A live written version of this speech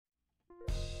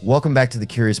Welcome back to The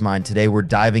Curious Mind. Today we're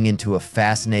diving into a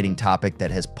fascinating topic that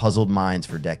has puzzled minds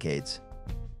for decades.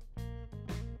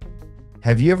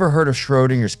 Have you ever heard of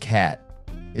Schrödinger's cat?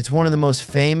 It's one of the most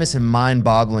famous and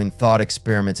mind-boggling thought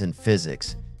experiments in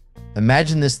physics.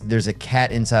 Imagine this: there's a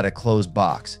cat inside a closed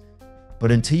box, but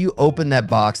until you open that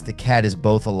box, the cat is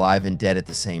both alive and dead at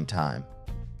the same time.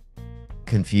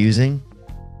 Confusing?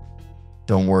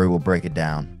 Don't worry, we'll break it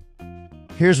down.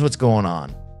 Here's what's going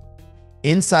on.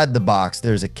 Inside the box,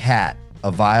 there's a cat, a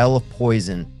vial of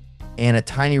poison, and a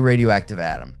tiny radioactive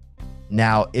atom.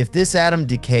 Now, if this atom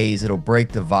decays, it'll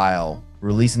break the vial,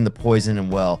 releasing the poison,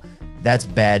 and well, that's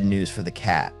bad news for the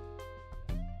cat.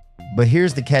 But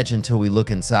here's the catch: until we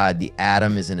look inside, the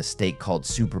atom is in a state called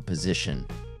superposition.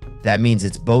 That means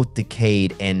it's both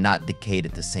decayed and not decayed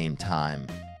at the same time,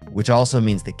 which also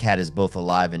means the cat is both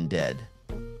alive and dead.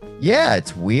 Yeah,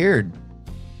 it's weird.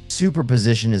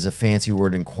 Superposition is a fancy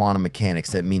word in quantum mechanics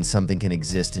that means something can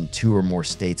exist in two or more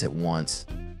states at once.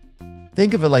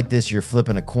 Think of it like this: you're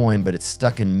flipping a coin, but it's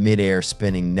stuck in midair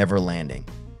spinning, never landing.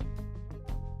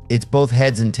 It's both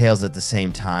heads and tails at the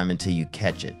same time until you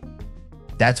catch it.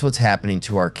 That's what's happening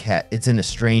to our cat. It's in a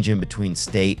strange in-between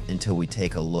state until we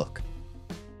take a look.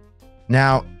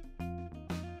 Now,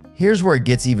 here's where it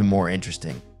gets even more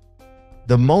interesting.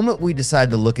 The moment we decide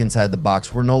to look inside the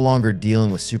box, we're no longer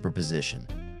dealing with superposition.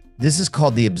 This is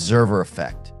called the observer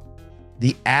effect.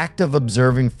 The act of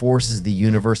observing forces the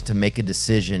universe to make a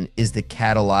decision: is the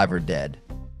cat alive or dead?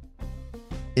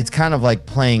 It's kind of like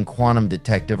playing quantum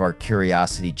detective. Our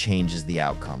curiosity changes the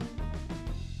outcome.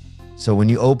 So when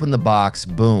you open the box,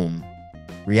 boom,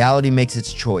 reality makes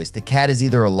its choice. The cat is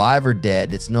either alive or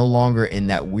dead. It's no longer in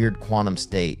that weird quantum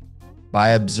state. By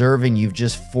observing, you've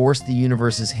just forced the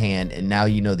universe's hand, and now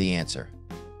you know the answer.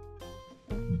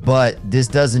 But this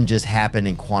doesn't just happen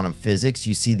in quantum physics.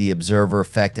 You see the observer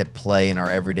effect at play in our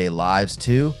everyday lives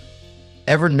too.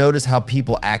 Ever notice how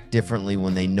people act differently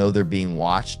when they know they're being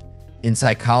watched? In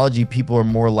psychology, people are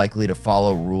more likely to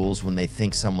follow rules when they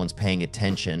think someone's paying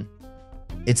attention.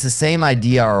 It's the same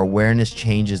idea. Our awareness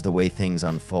changes the way things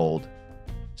unfold.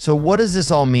 So what does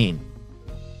this all mean?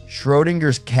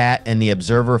 Schrödinger's cat and the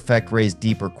observer effect raise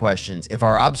deeper questions. If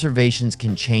our observations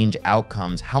can change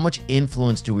outcomes, how much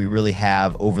influence do we really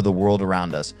have over the world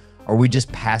around us? Are we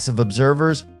just passive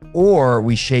observers, or are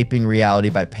we shaping reality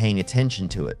by paying attention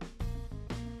to it?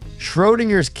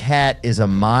 Schrödinger's cat is a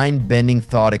mind-bending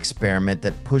thought experiment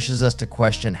that pushes us to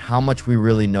question how much we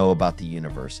really know about the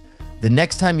universe. The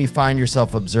next time you find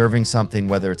yourself observing something,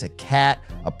 whether it's a cat,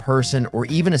 a person, or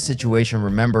even a situation,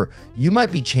 remember, you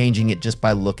might be changing it just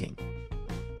by looking.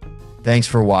 Thanks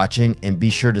for watching, and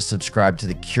be sure to subscribe to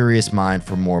The Curious Mind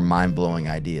for more mind-blowing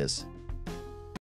ideas.